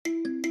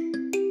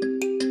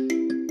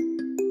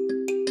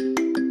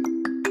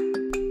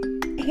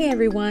Hey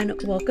everyone,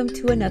 welcome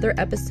to another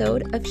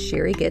episode of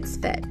Sherry Gets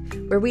Fit,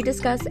 where we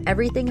discuss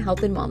everything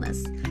health and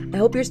wellness. I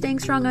hope you're staying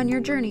strong on your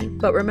journey,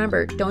 but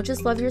remember, don't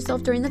just love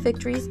yourself during the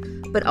victories,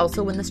 but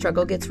also when the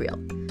struggle gets real.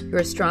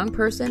 You're a strong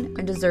person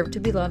and deserve to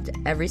be loved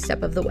every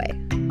step of the way.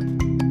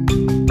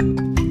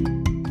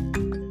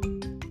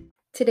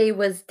 Today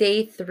was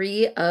day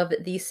 3 of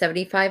the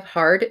 75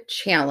 Hard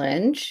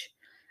Challenge.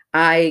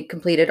 I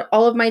completed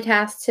all of my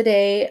tasks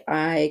today.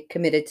 I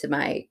committed to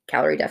my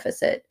calorie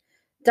deficit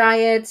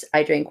diet.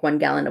 I drank 1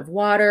 gallon of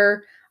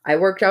water. I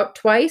worked out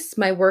twice.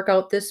 My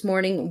workout this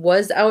morning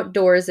was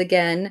outdoors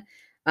again.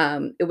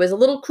 It was a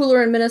little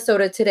cooler in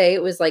Minnesota today.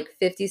 It was like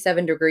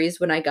 57 degrees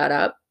when I got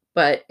up,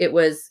 but it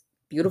was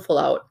beautiful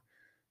out.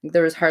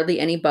 There was hardly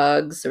any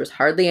bugs. There was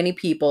hardly any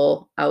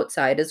people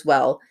outside as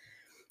well.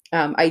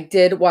 I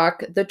did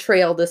walk the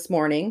trail this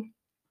morning,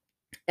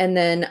 and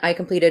then I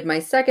completed my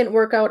second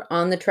workout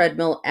on the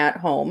treadmill at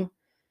home.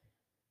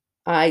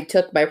 I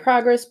took my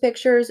progress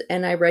pictures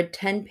and I read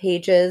 10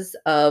 pages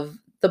of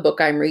the book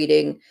I'm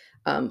reading,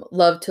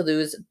 Love to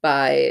Lose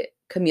by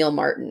Camille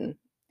Martin.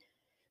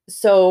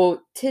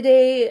 So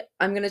today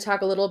I'm going to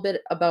talk a little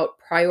bit about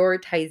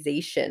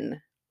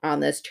prioritization on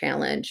this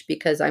challenge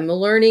because I'm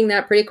learning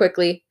that pretty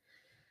quickly.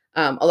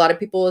 A lot of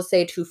people will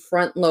say to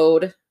front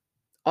load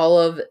all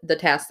of the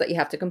tasks that you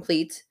have to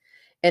complete.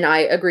 And I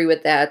agree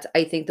with that.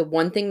 I think the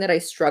one thing that I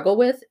struggle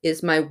with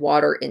is my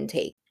water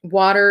intake.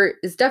 Water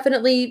is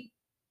definitely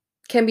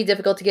can be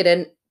difficult to get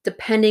in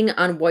depending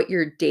on what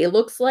your day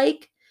looks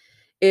like.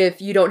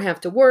 If you don't have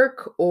to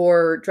work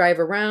or drive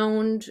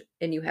around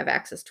and you have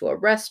access to a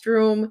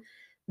restroom,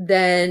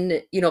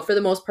 then, for the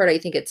most part, I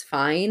think it's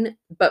fine.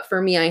 But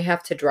for me, I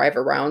have to drive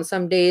around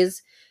some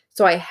days.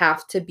 So I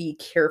have to be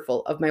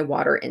careful of my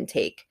water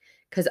intake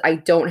because I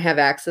don't have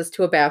access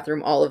to a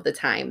bathroom all of the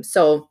time.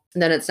 So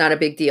then it's not a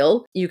big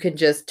deal. You can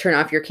just turn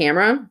off your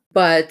camera.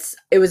 But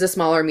it was a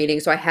smaller meeting,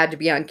 so I had to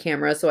be on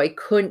camera. So I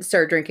couldn't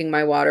start drinking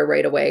my water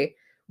right away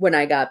when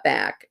I got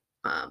back.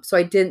 So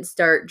I didn't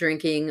start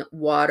drinking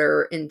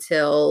water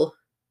until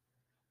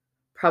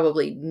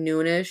probably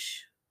noonish.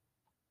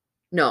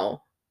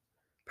 No,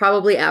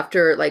 probably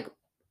after like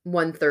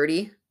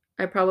 1:30.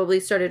 I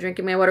probably started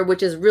drinking my water,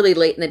 which is really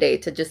late in the day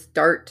to just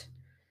start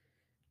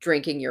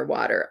drinking your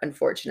water,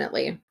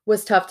 unfortunately.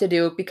 Was tough to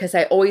do because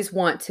I always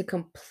want to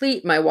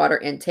complete my water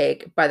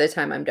intake by the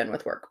time I'm done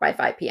with work by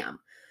 5 p.m.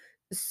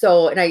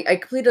 So, and I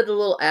completed a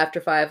little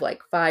after 5,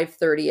 like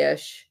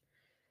 5:30-ish.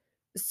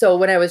 So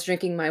when I was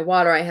drinking my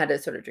water, I had to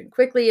sort of drink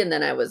quickly. And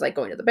then I was like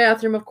going to the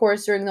bathroom, of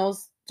course, during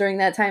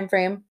that time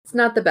frame. It's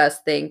not the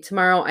best thing.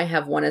 Tomorrow I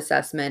have one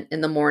assessment in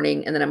the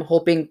morning, and then I'm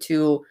hoping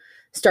to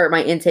start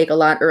my intake a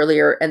lot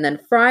earlier. And then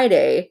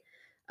Friday,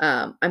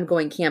 I'm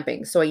going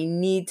camping. So I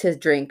need to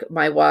drink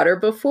my water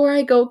before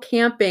I go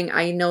camping.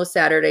 I know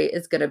Saturday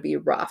is going to be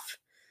rough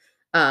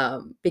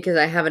because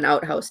I have an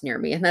outhouse near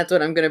me, and that's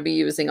what I'm going to be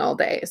using all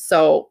day.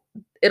 So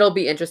it'll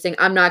be interesting.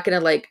 I'm not going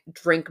to like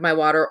drink my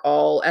water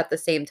all at the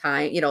same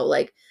time.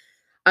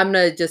 I'm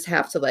going to just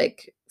have to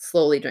like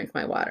slowly drink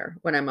my water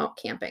when I'm out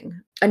camping.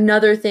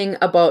 Another thing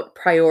about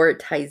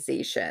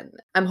prioritization.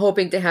 I'm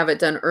hoping to have it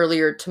done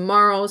earlier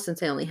tomorrow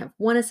since I only have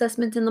one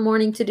assessment in the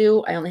morning to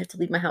do. I only have to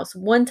leave my house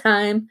one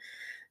time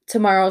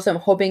tomorrow, so I'm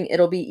hoping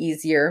it'll be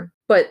easier.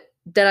 But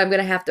then I'm going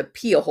to have to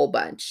pee a whole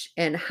bunch.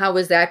 And how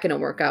is that going to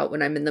work out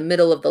when I'm in the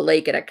middle of the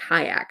lake in a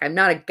kayak? I'm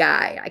not a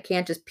guy. I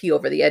can't just pee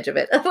over the edge of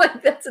it.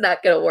 Like, that's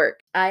not going to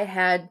work. I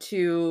had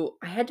to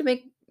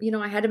make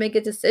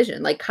a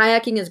decision. Like,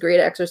 kayaking is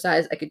great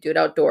exercise. I could do it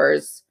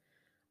outdoors.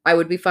 I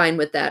would be fine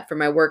with that for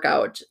my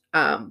workout.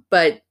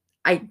 But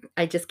I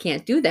just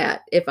can't do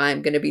that if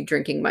I'm going to be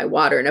drinking my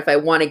water. And if I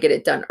want to get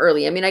it done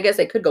early, I mean, I guess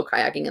I could go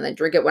kayaking and then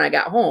drink it when I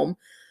got home.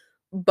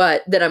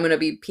 But then I'm going to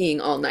be peeing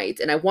all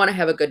night, and I want to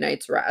have a good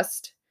night's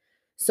rest.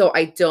 So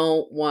I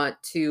don't want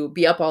to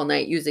be up all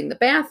night using the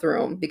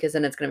bathroom because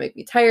then it's going to make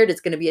me tired. It's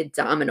going to be a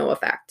domino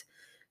effect.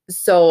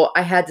 So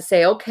I had to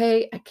say,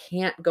 okay, I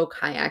can't go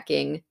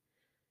kayaking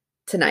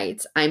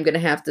tonight. I'm going to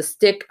have to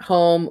stick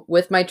home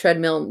with my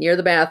treadmill near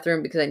the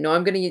bathroom because I know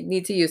I'm going to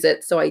need to use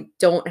it, so I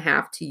don't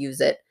have to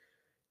use it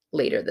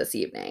later this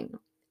evening.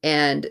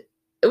 And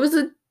it was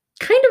a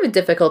kind of a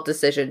difficult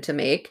decision to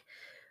make.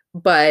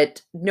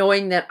 But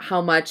knowing that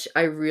how much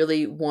I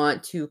really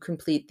want to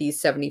complete these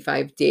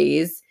 75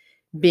 days,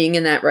 being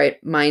in that right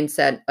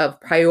mindset of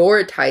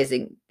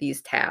prioritizing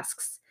these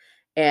tasks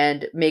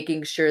and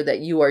making sure that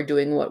you are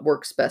doing what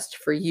works best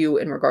for you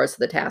in regards to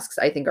the tasks,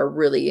 I think are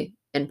really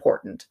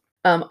important.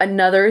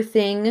 Another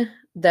thing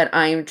that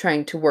I'm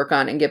trying to work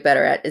on and get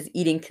better at is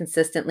eating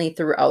consistently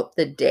throughout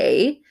the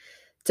day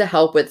to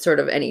help with sort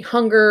of any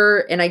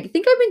hunger. And I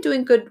think I've been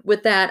doing good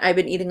with that. I've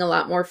been eating a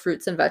lot more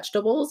fruits and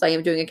vegetables. I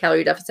am doing a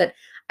calorie deficit.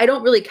 I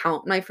don't really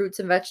count my fruits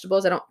and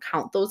vegetables. I don't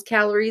count those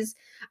calories.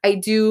 I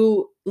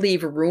do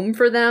leave room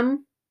for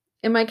them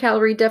in my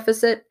calorie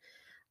deficit.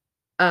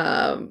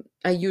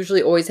 I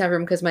usually always have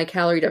room because my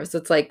calorie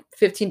deficit's like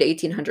 15 to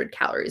 1800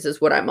 calories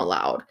is what I'm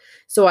allowed.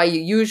 So I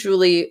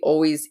usually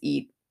always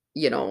eat,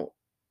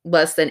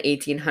 less than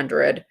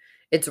 1800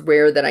 It's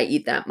rare that I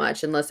eat that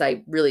much unless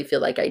I really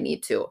feel like I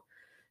need to.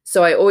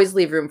 So I always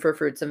leave room for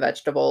fruits and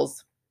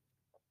vegetables.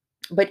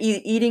 But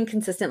eating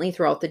consistently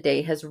throughout the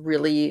day has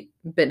really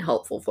been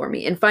helpful for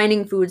me. And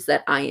finding foods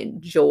that I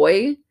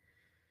enjoy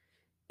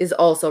is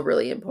also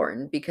really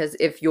important, because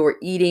if you're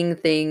eating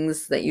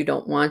things that you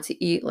don't want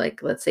to eat,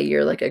 like let's say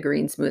you're like a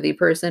green smoothie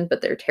person,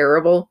 but they're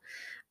terrible,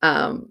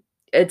 um,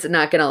 it's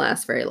not going to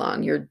last very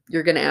long. You're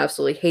going to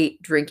absolutely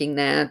hate drinking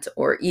that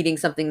or eating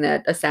something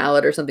that a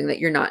salad or something that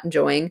you're not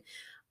enjoying.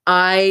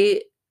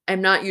 I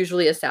am not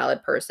usually a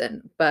salad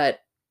person, but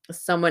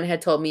someone had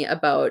told me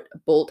about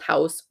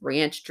Bolthouse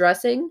ranch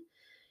dressing.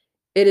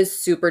 It is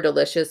super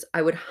delicious.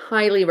 I would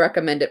highly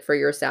recommend it for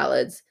your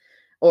salads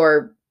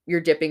or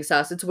your dipping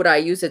sauce. It's what I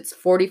use. It's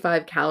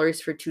 45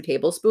 calories for 2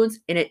 tablespoons,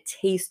 and it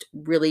tastes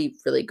really,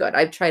 really good.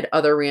 I've tried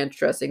other ranch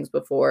dressings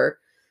before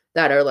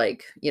that are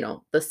like,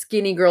 the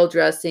skinny girl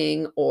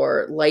dressing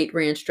or light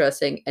ranch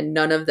dressing, and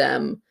none of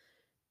them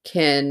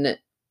can,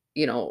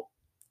 you know,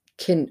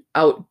 can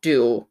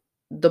outdo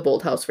the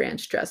Bolthouse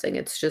ranch dressing.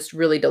 It's just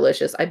really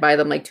delicious. I buy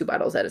them like 2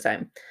 bottles at a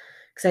time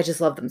because I just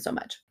love them so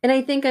much. And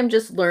I think I'm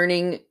just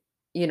learning,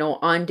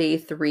 on day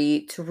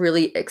 3 to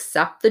really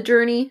accept the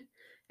journey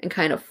and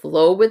kind of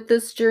flow with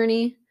this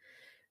journey,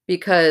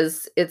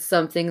 because it's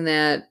something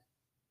that,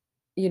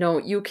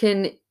 you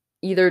can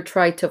either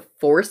try to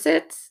force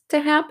it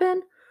to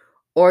happen,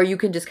 or you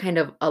can just kind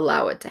of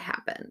allow it to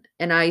happen.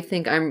 And I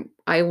think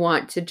I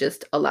want to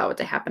just allow it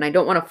to happen. I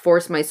don't want to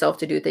force myself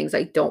to do things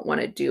I don't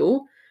want to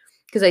do,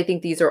 because I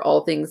think these are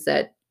all things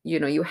that,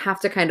 you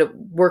have to kind of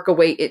work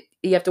away it.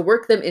 You have to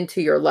work them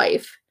into your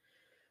life,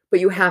 but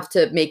you have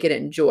to make it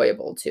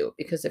enjoyable too,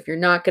 because if you're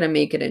not going to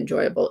make it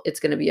enjoyable, it's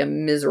going to be a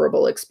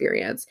miserable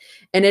experience.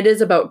 And it is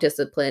about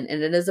discipline,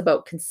 and it is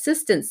about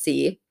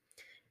consistency,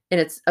 and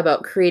it's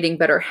about creating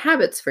better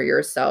habits for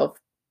yourself,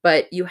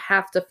 but you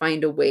have to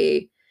find a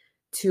way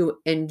to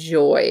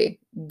enjoy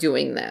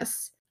doing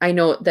this. I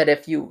know that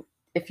if you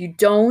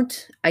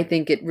don't, I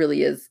think it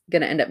really is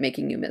going to end up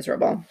making you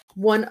miserable.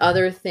 One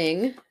other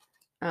thing,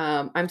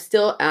 I'm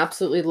still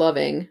absolutely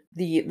loving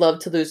the Love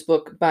to Lose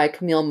book by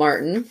Camille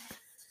Martin.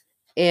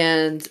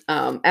 And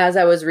as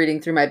I was reading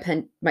through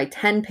my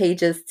 10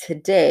 pages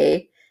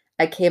today,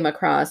 I came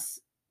across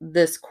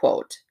this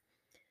quote.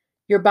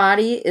 Your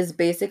body is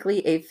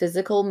basically a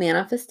physical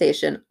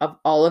manifestation of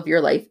all of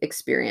your life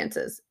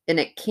experiences, and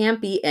it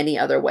can't be any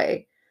other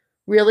way.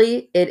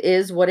 Really, it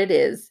is what it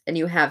is, and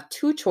you have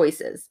 2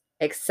 choices: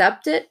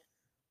 accept it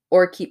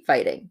or keep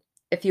fighting.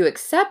 If you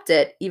accept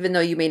it, even though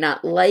you may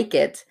not like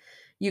it,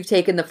 you've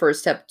taken the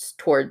first steps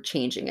toward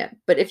changing it.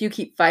 But if you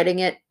keep fighting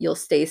it, you'll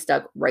stay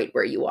stuck right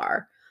where you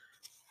are.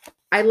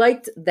 I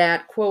liked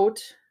that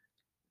quote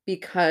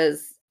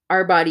because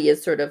our body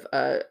is sort of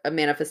a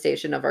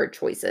manifestation of our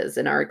choices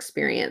and our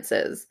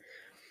experiences.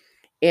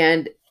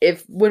 And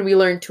when we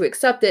learn to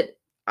accept it,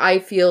 I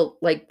feel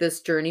like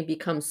this journey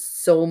becomes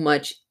so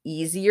much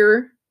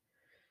easier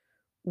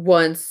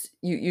once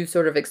you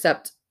sort of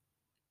accept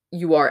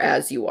you are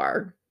as you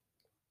are.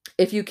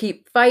 If you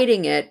keep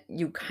fighting it,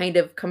 you kind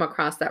of come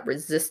across that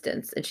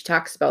resistance. And she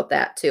talks about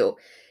that too.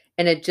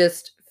 And it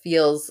just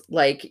feels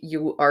like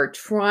you are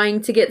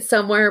trying to get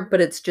somewhere,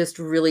 but it's just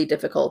really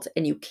difficult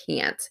and you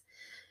can't,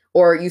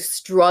 or you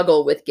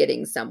struggle with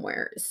getting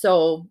somewhere.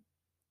 So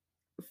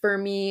for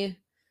me,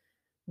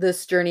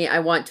 this journey, I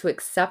want to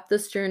accept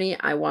this journey.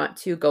 I want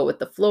to go with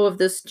the flow of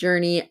this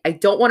journey. I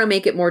don't want to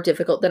make it more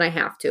difficult than I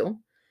have to.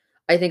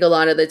 I think a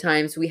lot of the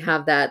times we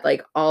have that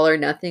like all or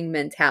nothing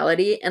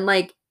mentality. And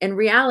like in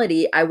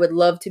reality, I would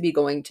love to be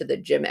going to the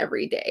gym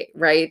every day,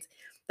 right?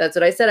 That's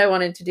what I said I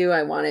wanted to do.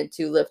 I wanted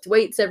to lift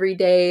weights every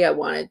day. I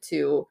wanted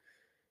to,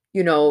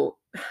 you know,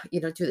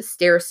 do the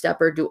stair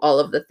stepper, do all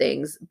of the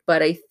things.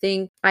 But I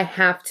think I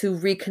have to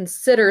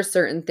reconsider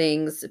certain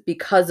things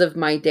because of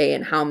my day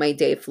and how my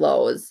day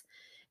flows.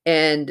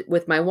 And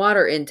with my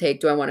water intake,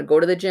 do I want to go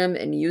to the gym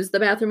and use the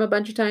bathroom a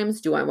bunch of times?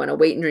 Do I want to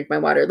wait and drink my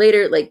water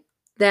later? Like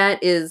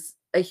that is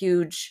a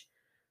huge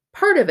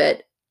part of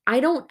it. I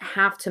don't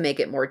have to make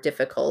it more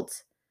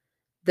difficult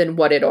than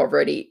what it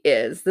already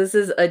is. This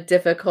is a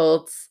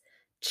difficult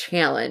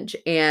challenge,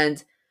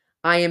 and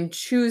I am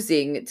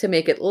choosing to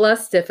make it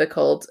less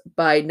difficult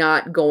by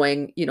not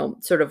going,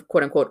 sort of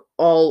quote unquote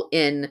all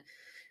in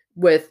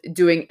with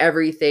doing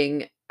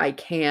everything I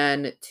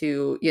can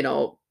to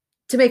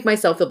make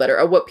myself feel better,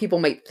 or what people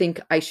might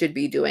think I should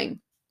be doing.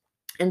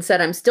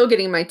 Instead, I'm still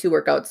getting my 2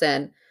 workouts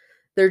in.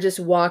 They're just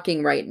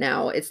walking right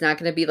now. It's not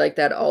going to be like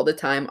that all the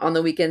time. On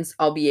the weekends,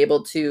 I'll be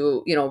able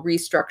to,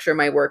 restructure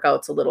my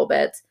workouts a little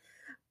bit.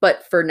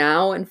 But for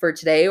now and for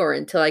today, or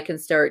until I can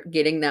start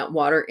getting that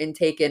water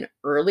intake in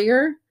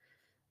earlier,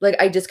 like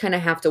I just kind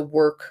of have to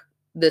work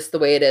this the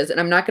way it is. And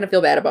I'm not going to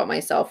feel bad about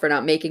myself for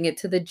not making it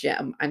to the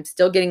gym. I'm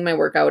still getting my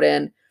workout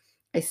in.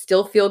 I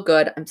still feel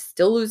good. I'm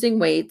still losing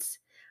weight.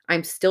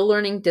 I'm still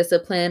learning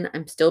discipline.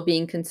 I'm still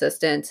being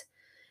consistent.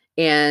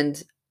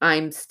 And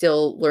I'm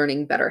still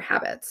learning better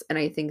habits. And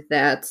I think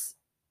that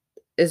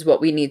is what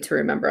we need to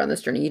remember on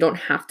this journey. You don't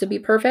have to be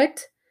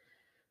perfect,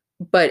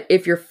 but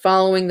if you're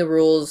following the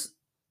rules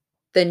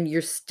then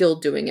you're still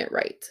doing it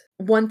right.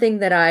 One thing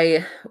that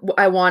I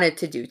wanted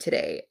to do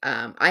today,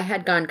 I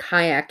had gone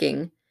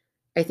kayaking,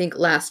 I think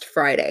last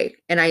Friday,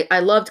 and I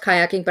loved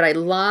kayaking, but I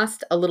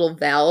lost a little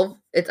valve.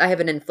 I have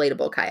an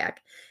inflatable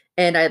kayak,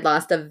 and I had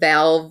lost a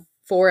valve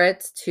for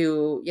it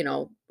to,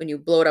 when you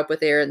blow it up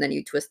with air and then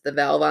you twist the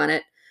valve on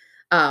it,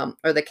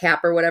 or the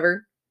cap or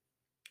whatever.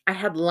 I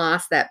had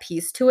lost that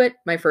piece to it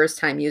my first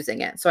time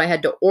using it. So I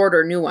had to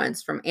order new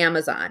ones from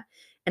Amazon.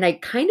 And I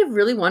kind of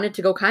really wanted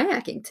to go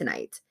kayaking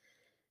tonight.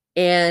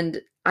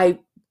 And I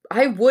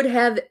would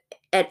have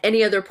at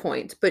any other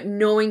point, but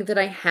knowing that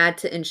I had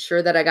to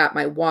ensure that I got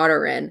my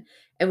water in.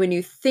 And when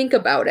you think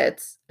about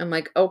it, I'm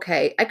like,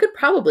 okay, I could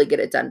probably get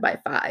it done by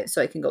 5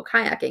 so I can go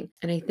kayaking.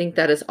 And I think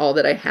that is all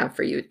that I have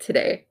for you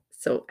today.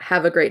 So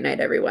have a great night,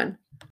 everyone.